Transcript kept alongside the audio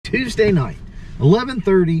Tuesday night,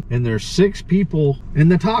 11:30, and there's 6 people in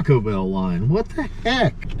the Taco Bell line. What the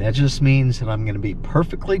heck? That just means that I'm gonna be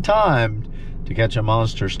perfectly timed to catch a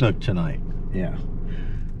monster snook tonight. Yeah.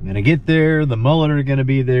 I'm gonna get there, the mullet are gonna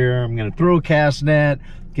be there, I'm gonna throw a cast net,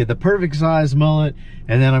 get the perfect size mullet,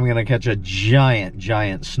 and then I'm gonna catch a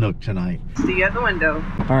giant snook tonight. See you at the window.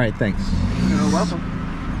 All right, thanks. You're welcome.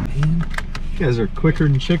 Man, you guys are quicker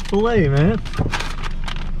than Chick-fil-A, man.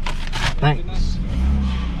 Thanks.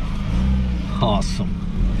 Awesome.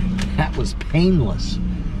 That was painless.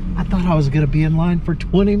 I thought I was gonna be in line for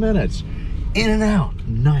 20 minutes. In and out,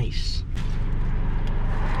 nice.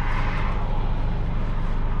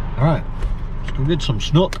 All right, let's go get some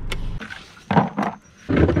snook. Got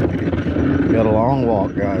a long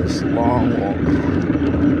walk, guys, long walk.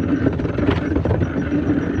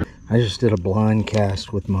 I just did a blind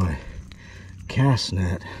cast with my cast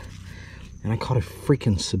net and I caught a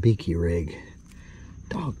freaking sabiki rig.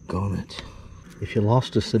 Doggone it. If you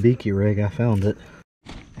lost a sabiki rig, I found it.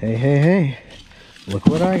 Hey, hey, hey, look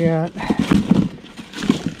what I got.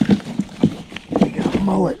 We got a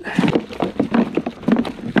mullet.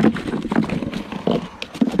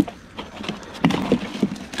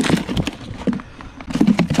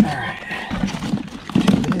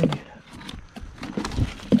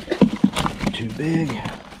 Big.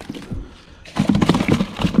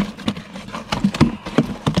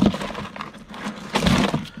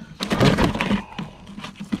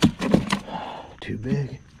 Too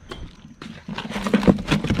big.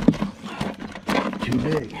 Too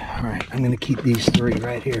big. All right, I'm gonna keep these 3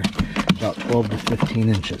 right here, about 12 to 15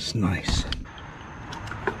 inches. Nice.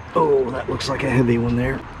 Oh, that looks like a heavy one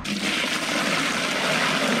there.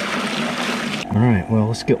 All right, well,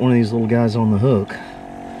 let's get one of these little guys on the hook.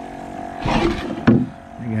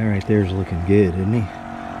 That guy right there is looking good, isn't he?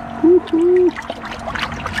 Woo-hoo.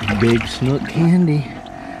 Big snook candy.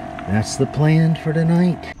 That's the plan for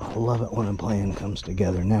tonight. I love it when a plan comes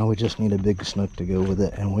together. Now we just need a big snook to go with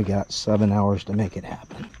it, and we got 7 hours to make it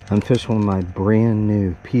happen. I'm fishing with my brand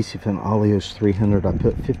new PC-Fin Alios 300. I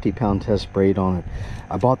put 50-pound test braid on it.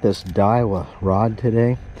 I bought this Daiwa rod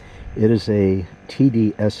today. It is a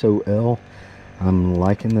TDSOL. I'm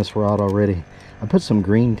liking this rod already. I put some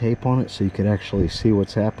green tape on it so you could actually see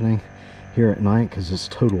what's happening here at night, because it's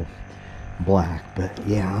total black. But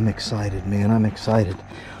yeah, I'm excited, man. I'm excited.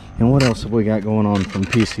 And what else have we got going on from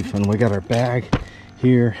PC-Fin? We got our bag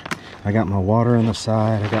here. I got my water on the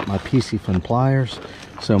side. I got my PC-Fin pliers.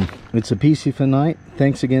 So it's a PC-Fin night.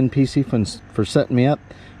 Thanks again, PC-Fin, for setting me up.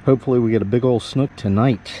 Hopefully we get a big old snook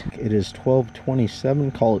tonight. It is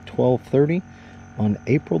 12:27. Call it 12:30. On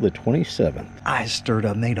April the 27th. I stirred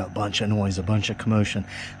up, made a bunch of noise, a bunch of commotion.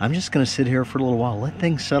 I'm just going to sit here for a little while, let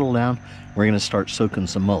things settle down. We're going to start soaking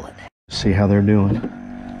some mullet. See how they're doing.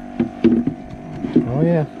 Oh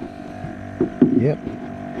yeah. Yep.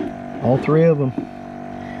 All 3 of them.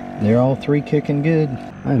 They're all 3 kicking good.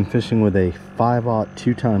 I'm fishing with a 5/0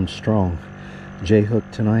 2x strong J-hook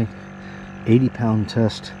tonight. 80-pound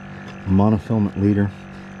test monofilament leader.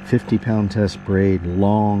 50-pound test braid,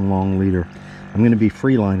 long leader. I'm going to be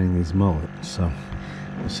freelining these mullets, so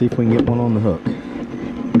we'll see if we can get one on the hook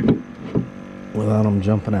without them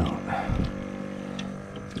jumping out.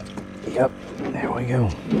 Yep, there we go.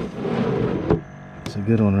 It's a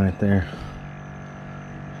good one right there.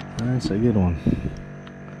 That's a good one.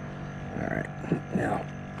 All right, now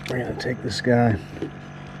we're going to take this guy.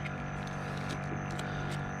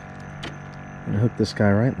 I'm going to hook this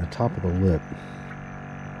guy right in the top of the lip.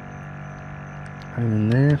 Right in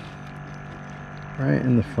there. Right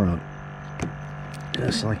in the front,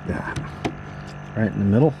 just like that. Right in the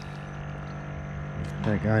middle.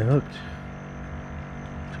 That guy hooked,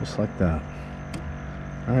 just like that.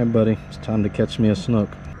 All right, buddy, it's time to catch me a snook.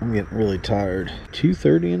 I'm getting really tired.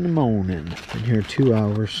 2:30 in the morning. Been here 2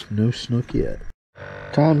 hours, no snook yet.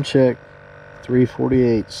 Time check,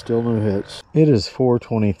 3:48, still no hits. It is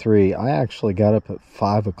 4:23. I actually got up at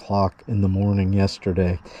 5 o'clock in the morning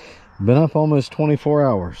yesterday. Been up almost 24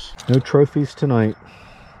 hours. No trophies tonight.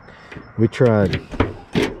 We tried.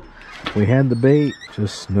 We had the bait,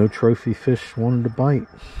 just no trophy fish wanted to bite.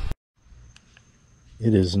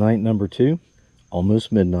 It is night number 2,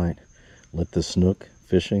 almost midnight. Let the snook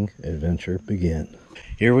fishing adventure begin.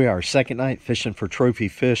 Here we are, second night fishing for trophy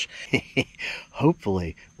fish.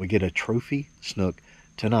 Hopefully we get a trophy snook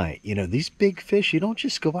tonight. You know, these big fish, you don't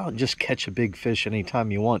just go out and just catch a big fish anytime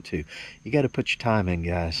you want to. You got to put your time in,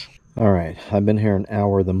 guys. All right, I've been here an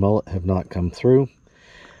hour. The mullet have not come through.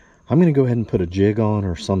 I'm going to go ahead and put a jig on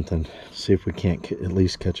or something. See if we can't at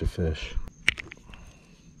least catch a fish.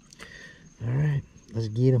 All right, let's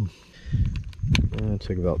get them. It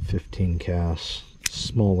took about 15 casts.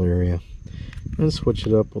 small area. And switch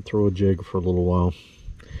it up. We'll throw a jig for a little while.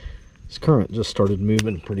 This current just started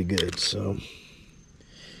moving pretty good, so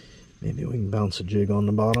maybe we can bounce a jig on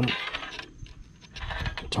the bottom.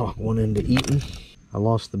 Talk one into eating. I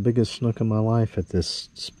lost the biggest snook of my life at this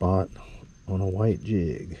spot on a white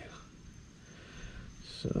jig.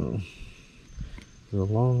 So, it was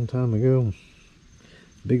a long time ago.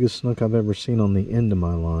 Biggest snook I've ever seen on the end of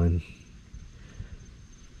my line.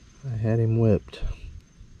 I had him whipped.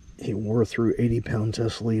 He wore through 80-pound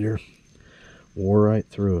test leader. Wore right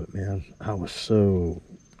through it, man. I was so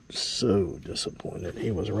disappointed.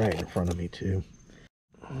 He was right in front of me, too.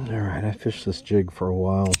 Alright, I fished this jig for a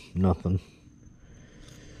while. Nothing.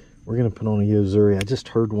 We're going to put on a Yozuri. I just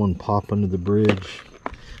heard one pop under the bridge.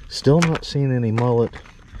 Still not seeing any mullet.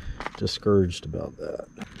 Discouraged about that.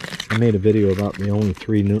 I made a video about the only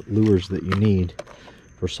 3 lures that you need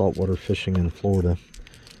for saltwater fishing in Florida.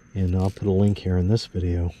 And I'll put a link here in this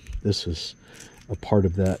video. This is a part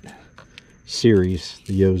of that series,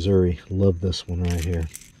 the Yozuri. Love this one right here.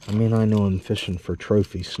 I mean, I know I'm fishing for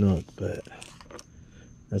trophy snook, but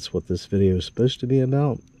that's what this video is supposed to be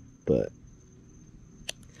about. But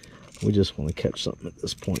we just want to catch something at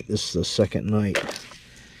this point. This is the second night,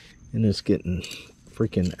 and it's getting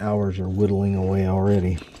freaking hours are whittling away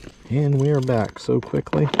already. And we are back so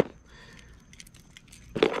quickly.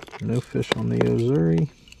 No fish on the Yozuri.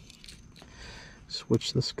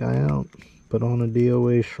 Switch this guy out. Put on a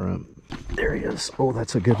DOA shrimp. There he is. Oh,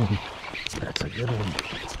 that's a good one. That's a good one.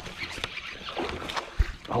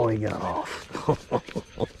 Oh, he got off.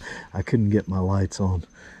 I couldn't get my lights on.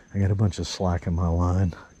 I got a bunch of slack in my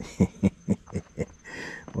line.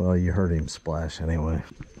 Well, you heard him splash anyway.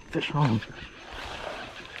 Fish on.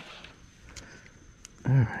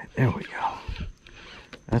 Alright, there we go.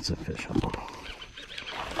 That's a fish on.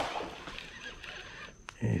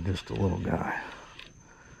 Hey, just a little guy.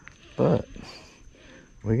 But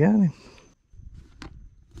we got him.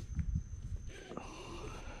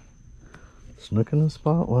 Snook in the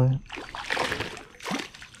spotlight.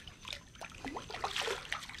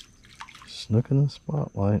 Snook in the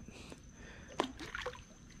spotlight.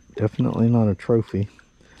 Definitely not a trophy,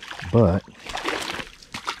 but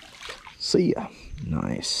see ya.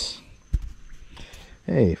 Nice.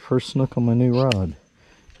 Hey, first snook on my new rod.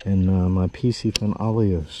 And my PC Fin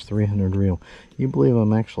Alios 300 reel. You believe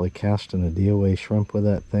I'm actually casting a DOA shrimp with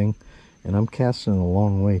that thing? And I'm casting a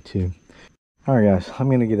long way too. Alright guys, I'm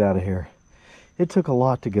going to get out of here. It took a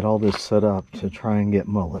lot to get all this set up to try and get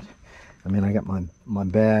mullet. I mean, I got my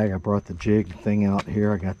bag, I brought the jig thing out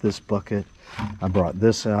here, I got this bucket, I brought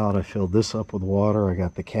this out, I filled this up with water, I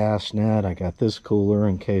got the cast net, I got this cooler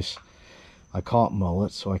in case I caught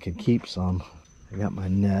mullet so I could keep some. I got my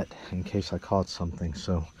net in case I caught something.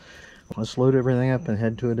 So let's load everything up and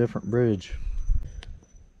head to a different bridge.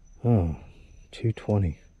 Oh,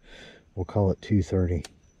 2:20. We'll call it 2:30.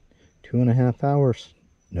 2.5 hours.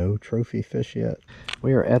 No trophy fish yet.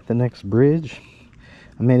 We are at the next bridge.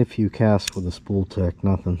 I made a few casts with a spool tech,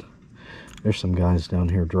 nothing. There's some guys down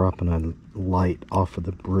here dropping a light off of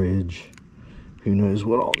the bridge. Who knows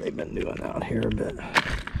what all they've been doing out here, but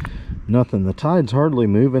nothing. The tide's hardly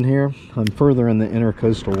moving here. I'm further in the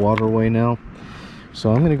intercoastal waterway now.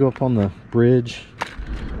 So I'm going to go up on the bridge.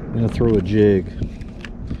 I'm going to throw a jig.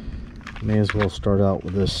 May as well start out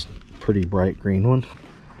with this pretty bright green one.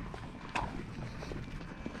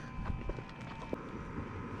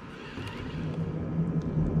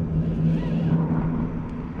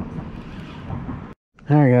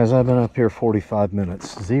 Alright guys, I've been up here 45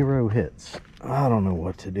 minutes. 0 hits. I don't know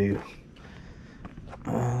what to do.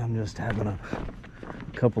 I'm just having a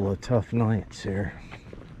couple of tough nights here.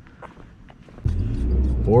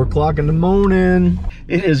 4 o'clock in the morning.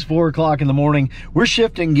 It is 4 o'clock in the morning. We're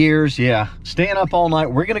shifting gears. Yeah, staying up all night.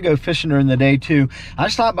 We're gonna go fishing during the day too. I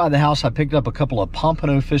stopped by the house. I picked up a couple of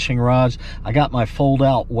pompano fishing rods. I got my fold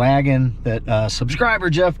out wagon that subscriber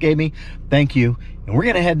Jeff gave me. Thank you. And we're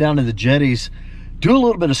gonna head down to the jetties, do a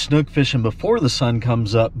little bit of snook fishing before the sun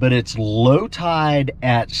comes up, but it's low tide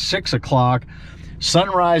at 6 o'clock.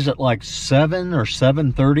 Sunrise at like 7 or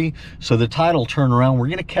 7:30, so the tide will turn around. We're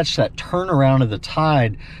gonna catch that turnaround of the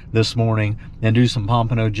tide this morning and do some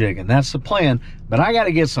pompano jigging. That's the plan, but I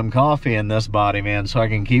gotta get some coffee in this body, man, so I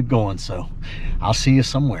can keep going. So I'll see you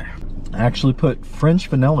somewhere. I actually put French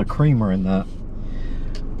vanilla creamer in that.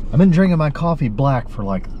 I've been drinking my coffee black for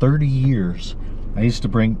like 30 years. I used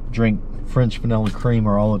to drink French vanilla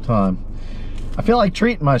creamer all the time. I feel like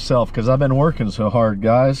treating myself because I've been working so hard,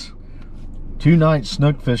 guys. 2 nights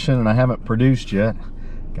snook fishing and I haven't produced yet.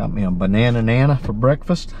 Got me a banana nana for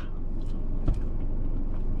breakfast.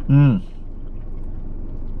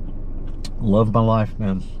 Love my life,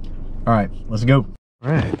 man. All right, let's go.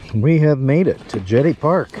 All right, we have made it to Jetty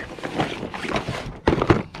Park.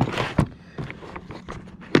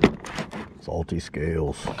 Salty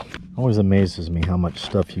scales. Always amazes me how much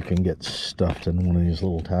stuff you can get stuffed in one of these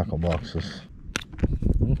little tackle boxes.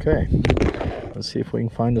 Okay, let's see if we can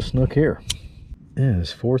find a snook here. It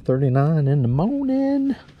is 4:39 in the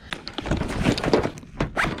morning.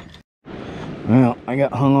 Well, I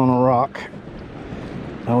got hung on a rock.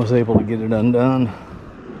 I was able to get it undone.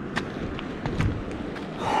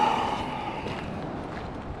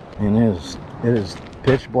 And it is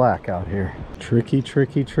pitch black out here. Tricky,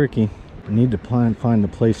 tricky, tricky. I need to find a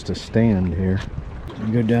place to stand here.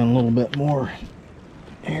 Go down a little bit more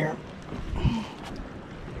here.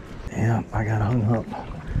 Yeah, I got hung up.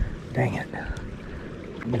 Dang it.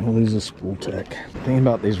 I'm gonna lose a spool tech. The thing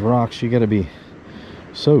about these rocks, you gotta be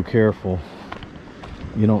so careful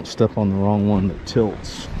you don't step on the wrong one that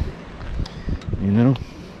tilts. You know?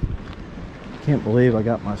 Can't believe I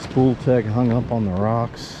got my spool tech hung up on the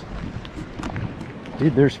rocks.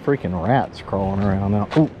 Dude, there's freaking rats crawling around now.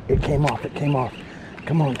 Oh, it came off, it came off.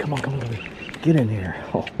 Come on, come on, come on. Get in here.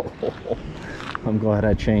 I'm glad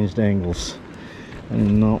I changed angles. I do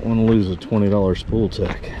not want to lose a $20 spool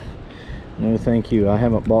tech. No, thank you. I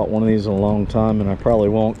haven't bought one of these in a long time, and I probably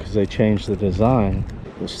won't because they changed the design.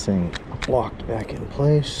 This thing locked back in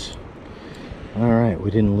place. All right,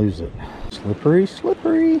 we didn't lose it. Slippery,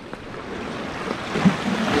 slippery.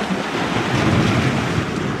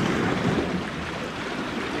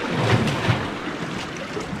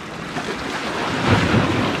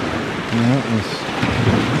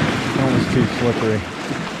 That was too slippery.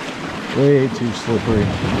 Way too slippery.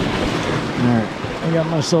 Alright, I got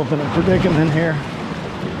myself in a predicament here.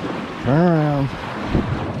 Turn around.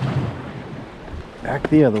 Back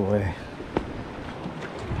the other way.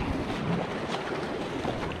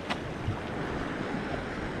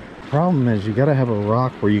 Problem is you gotta have a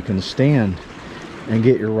rock where you can stand and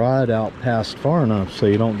get your rod out past far enough so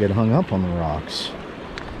you don't get hung up on the rocks.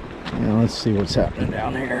 Now let's see what's happening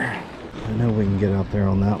down here. I know we can get out there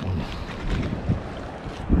on that one.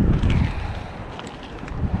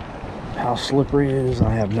 How slippery it is,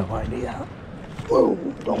 I have no idea. Whoa,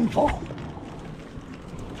 don't fall.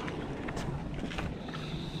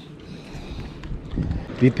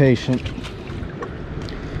 Be patient.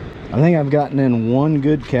 I think I've gotten in one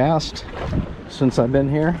good cast since I've been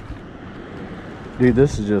here. Dude,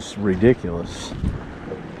 this is just ridiculous.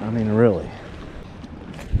 I mean, really.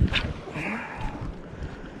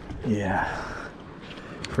 Yeah.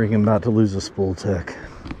 Freaking about to lose a spool tech.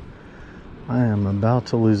 I am about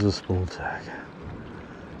to lose a spool tech.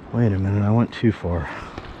 Wait a minute, I went too far.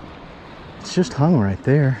 It's just hung right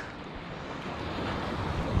there.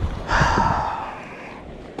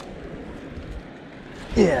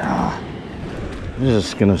 Yeah. I'm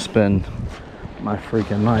just gonna spend my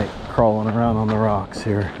freaking night crawling around on the rocks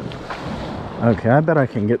here. Okay, I bet I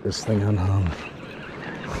can get this thing unhung.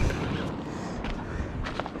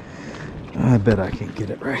 I bet I can get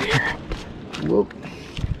it right here. Whoop.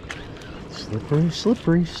 Slippery,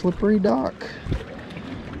 slippery, slippery dock.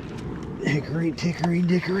 Hickory, tickory,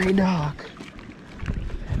 dickory dock.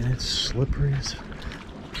 And it's slippery as...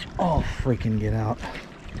 Oh, freaking get out.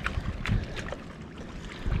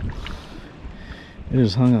 It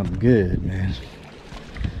is hung up good, man.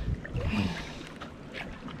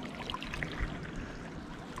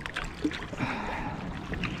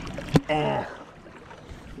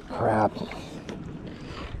 Crap.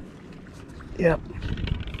 Yep.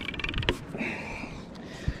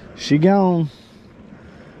 She gone.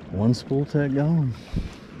 One spool tech gone.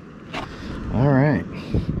 All right.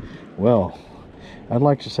 Well, I'd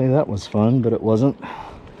like to say that was fun, but it wasn't.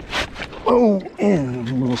 Oh, and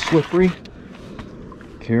a little slippery.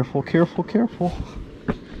 Careful, careful, careful.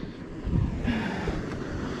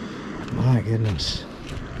 My goodness.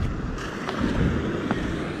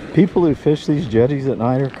 People who fish these jetties at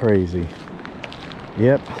night are crazy.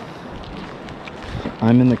 Yep.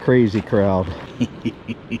 I'm in the crazy crowd.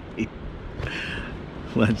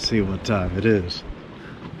 Let's see what time it is.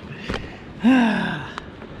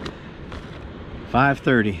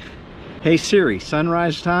 5:30. Hey Siri,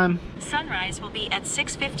 sunrise time? Sunrise will be at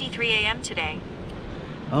 6:53 a.m. today.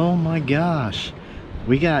 Oh my gosh.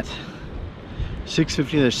 We got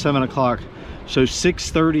 6:50, there's 7 o'clock. So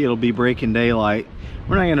 6:30 it'll be breaking daylight.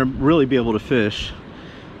 We're not gonna really be able to fish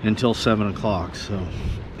until 7 o'clock, so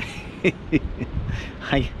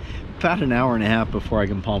about an hour and a half before I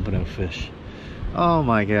can pump enough fish. Oh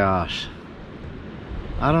my gosh.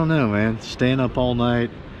 I don't know, man. Staying up all night.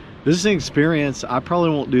 This is an experience. I probably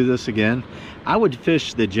won't do this again. I would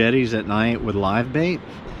fish the jetties at night with live bait,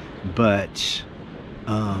 but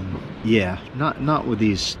yeah, not with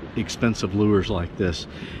these expensive lures like this.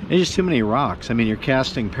 There's just too many rocks. I mean, you're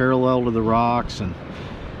casting parallel to the rocks, and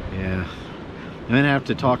yeah, I'm gonna have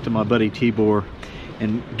to talk to my buddy Tibor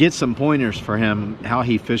and get some pointers for him how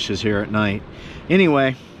he fishes here at night.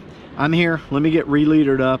 Anyway, I'm here. Let me get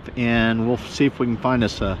re-leadered up, and we'll see if we can find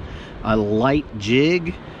us a light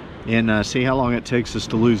jig, and see how long it takes us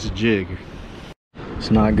to lose a jig. It's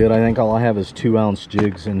not good. I think all I have is 2-ounce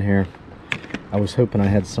jigs in here. I was hoping I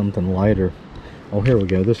had something lighter. Oh, here we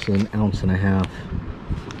go. This is 1.5 ounces.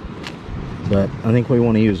 But I think we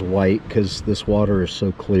want to use white because this water is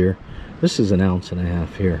so clear. This is 1.5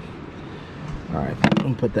 ounces here. Alright, I'm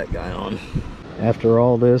going to put that guy on. After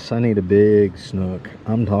all this, I need a big snook.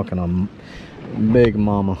 I'm talking a big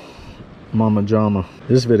mama jama.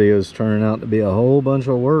 This video is turning out to be a whole bunch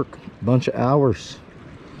of work. A bunch of hours.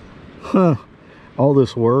 Huh. All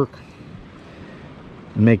this work.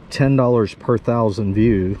 Make $10 per 1,000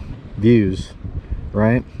 views,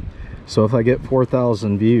 right? So if I get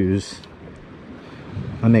 4,000 views,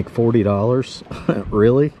 I make $40.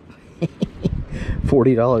 Really?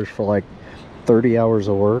 $40 for like 30 hours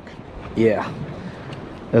of work? Yeah,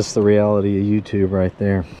 that's the reality of YouTube right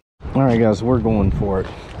there. All right, guys, we're going for it.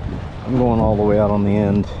 I'm going all the way out on the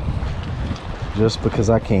end just because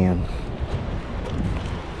I can.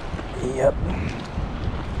 Yep.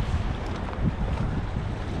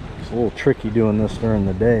 A little tricky doing this during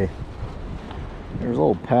the day. There's a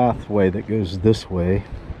little pathway that goes this way.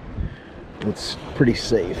 It's pretty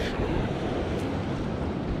safe.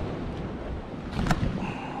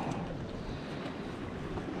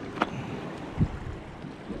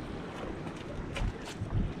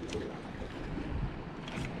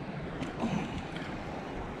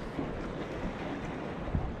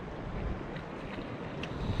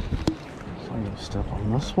 So I'm going to step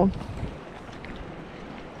on this one.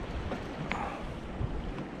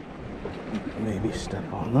 Maybe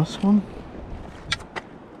step on this one.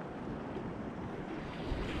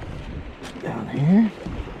 Down here.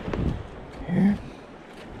 Here.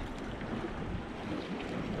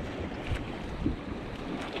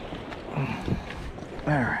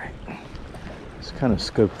 Alright. Let's kind of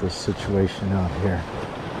scope this situation out here.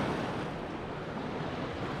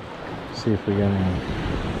 See if we got any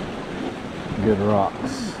good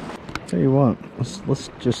rocks. Tell you what, let's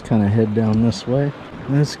just kind of head down this way.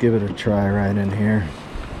 Let's give it a try right in here.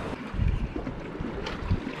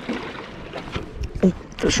 Oh,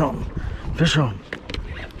 fish on. Fish on.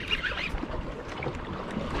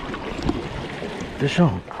 Fish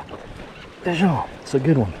on. Fish on. It's a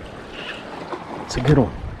good one. It's a good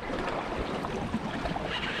one.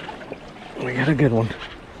 We got a good one.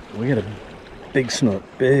 We got a big snook.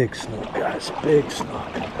 Big snook, guys. Big snook.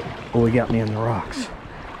 Oh, he got me in the rocks.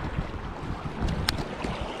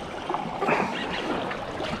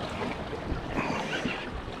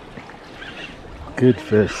 Good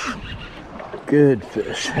fish. Good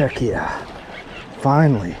fish. Heck yeah.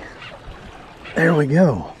 Finally. There we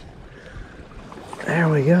go. There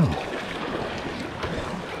we go.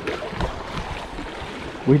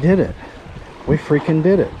 We did it. We freaking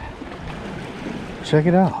did it. Check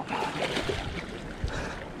it out.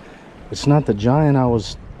 It's not the giant I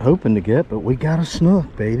was hoping to get, but we got a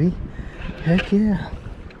snook, baby. Heck yeah.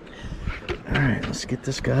 Alright, let's get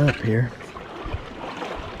this guy up here.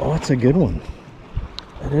 Oh, it's a good one.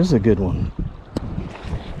 That is a good one.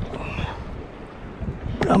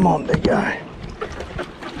 Come on, big guy.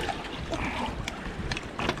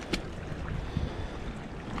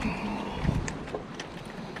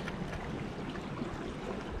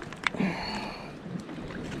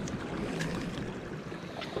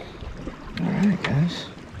 Alright, guys.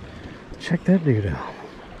 Check that dude out.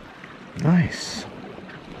 Nice.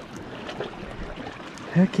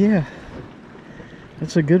 Heck yeah.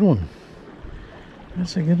 That's a good one.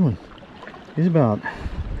 That's a good one. He's about,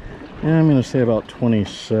 yeah, I'm going to say about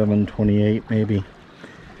 27, 28 maybe.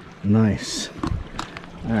 Nice.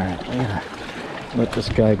 Alright, we're going to let this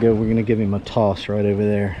guy go. We're going to give him a toss right over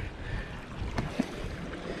there.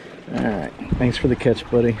 Alright, thanks for the catch,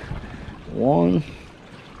 buddy. 1,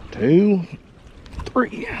 2,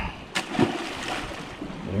 3.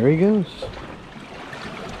 There he goes.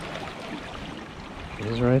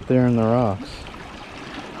 He's right there in the rocks.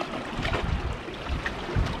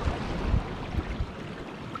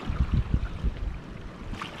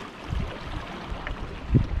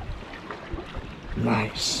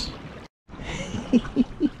 Nice.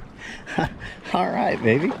 All right,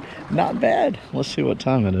 baby. Not bad. Let's see what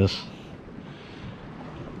time it is.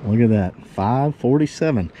 Look at that.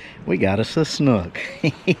 5:47. We got us a snook.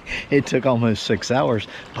 It took almost 6 hours,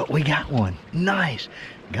 but we got one. Nice.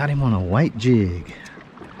 Got him on a white jig.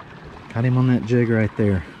 Got him on that jig right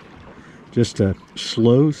there. Just a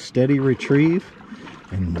slow, steady retrieve.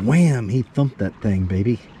 And wham, he thumped that thing,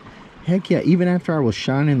 baby. Heck yeah, even after I was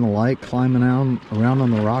shining the light, climbing out around on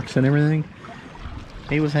the rocks and everything,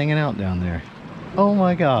 he was hanging out down there. Oh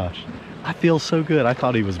my gosh. I feel so good. I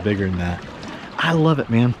thought he was bigger than that. I love it,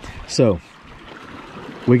 man. So,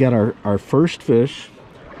 we got our first fish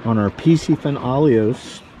on our PC Fin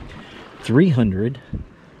Alios 300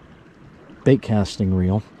 bait casting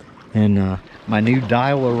reel. And my new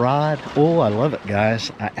Daiwa rod. Oh, I love it,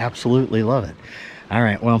 guys. I absolutely love it. All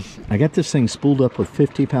right, well, I got this thing spooled up with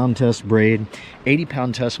 50-pound test braid,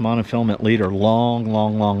 80-pound test monofilament leader, long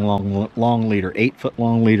leader, 8-foot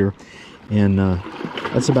long leader. And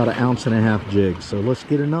that's about 1.5 ounce jig. So let's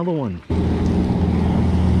get another one.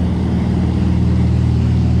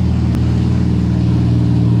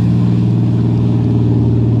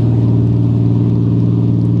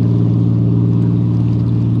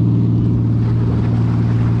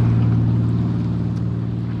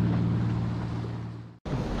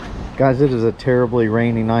 Guys, it is a terribly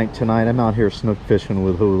rainy night tonight. I'm out here snook fishing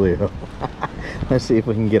with Julio. Let's see if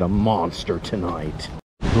we can get a monster tonight.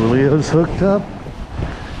 Julio's hooked up.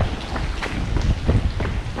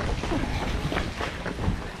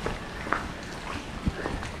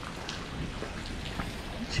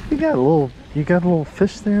 You got a little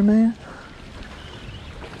fish there, man.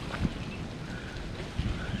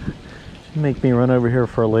 You make me run over here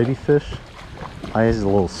for a ladyfish. Oh, he's a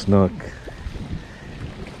little snook.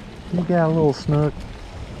 You got a little snook.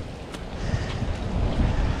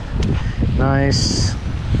 Nice.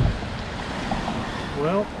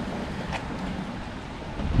 Well,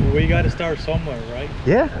 we got to start somewhere, right?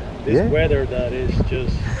 Yeah. This weather that is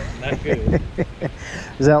just not good.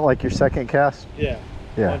 Is that like your second cast? Yeah.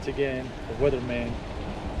 Yeah. Once again, the weatherman.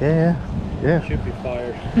 Yeah. Should be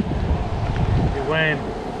fired.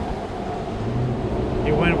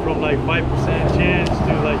 He went from like 5% chance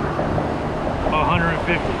to like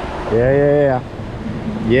 150. Yeah.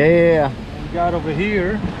 We got over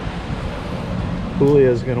here.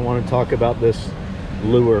 Julio's gonna want to talk about this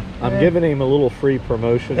lure. I'm giving him a little free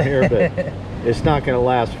promotion here, but it's not gonna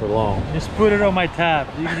last for long. Just put it on my tab.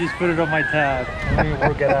 You can just put it on my tab. Let me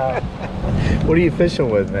work it out. What are you fishing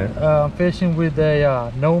with, man? I'm fishing with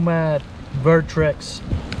a Nomad Vertrex.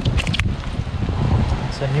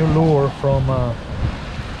 It's a new lure from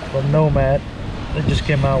Nomad. They just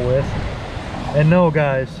came out with. And no,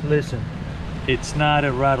 guys, listen, it's not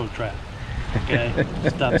a rattle trap. Okay,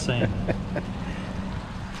 stop saying that.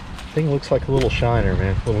 Thing looks like a little shiner,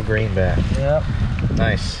 man. Little greenback. Yep.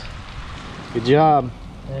 Nice. Good job.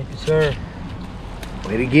 Thank you, sir.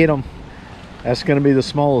 Way to get them. That's going to be the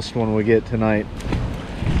smallest one we get tonight.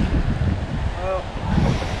 Well,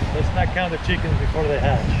 let's not count the chickens before they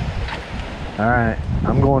hatch. All right,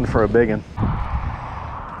 I'm going for a big one.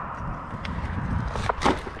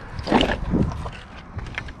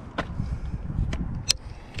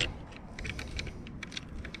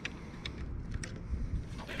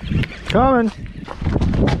 Coming.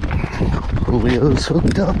 Julio's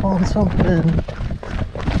hooked up on something.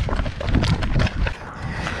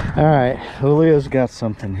 All right, Julio's got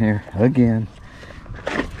something here again,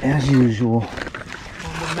 as usual. On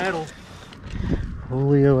the metal.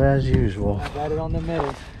 Julio, as usual. I got it on the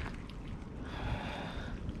metal.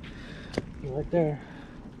 Right there.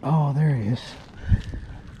 Oh, there he is.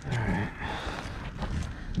 All right.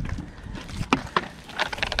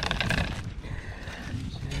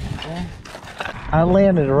 I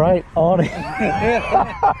landed right on him.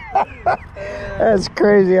 That's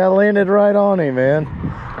crazy. I landed right on him, man.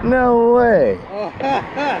 No way.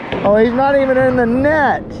 Oh, he's not even in the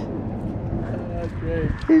net.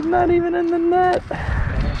 He's not even in the net.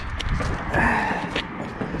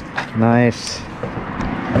 Nice.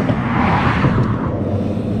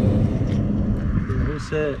 Who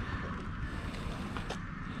said?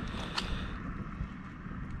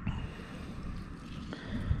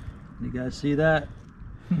 You guys see that?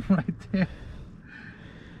 Right there.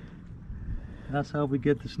 That's how we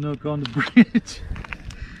get the snook on the bridge.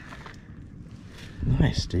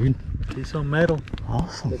 Nice, dude. Piece of metal.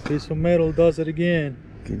 Awesome. The piece of metal does it again.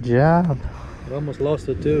 Good job. I almost lost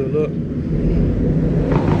it too, look.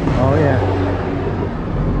 Oh yeah.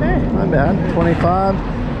 Hey, not bad. 25.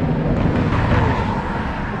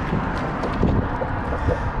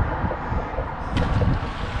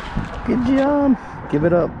 Good job. Give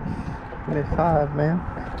it up. 25, man.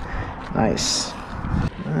 Nice.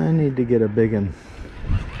 I need to get a big one.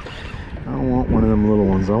 I don't want one of them little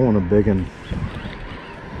ones. I want a big one.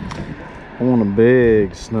 I want a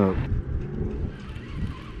big snook.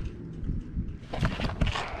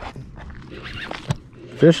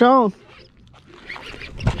 Fish on.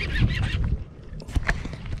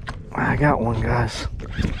 I got one, guys.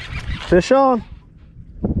 Fish on.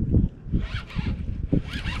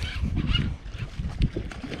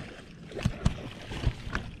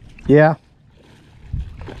 Yeah.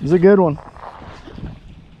 It's a good one.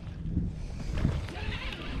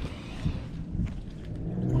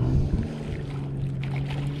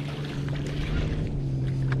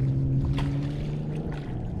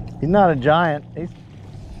 He's not a giant.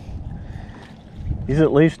 He's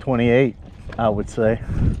at least 28, I would say.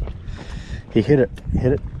 He hit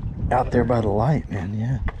it out there by the light, man.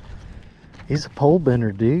 Yeah. He's a pole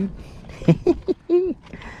bender, dude. I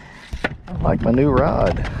like my new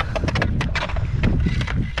rod.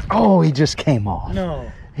 Oh, he just came off. No.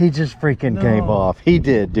 He just freaking came off. He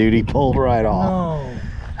did, dude. He pulled right off.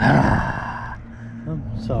 No. I'm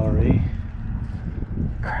sorry.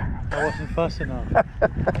 I wasn't fast enough.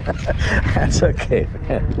 That's okay,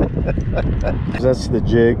 man. That's the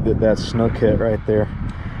jig that Snook hit right there.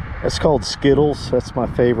 That's called Skittles. That's my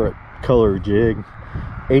favorite color jig.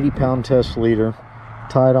 80-pound test leader,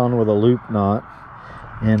 tied on with a loop knot.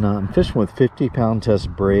 And I'm fishing with 50-pound test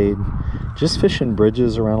braid. Just fishing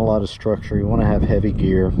bridges around a lot of structure. You want to have heavy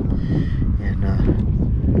gear. And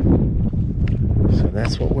so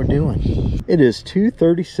that's what we're doing. It is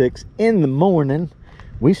 2:36 in the morning.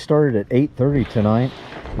 We started at 8:30 tonight.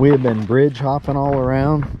 We have been bridge hopping all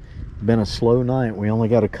around. Been a slow night. We only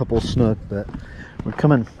got a couple snook, but we're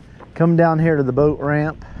coming down here to the boat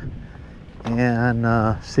ramp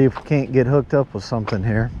and see if we can't get hooked up with something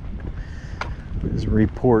here. As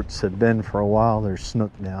reports had been for a while, there's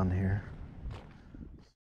snook down here.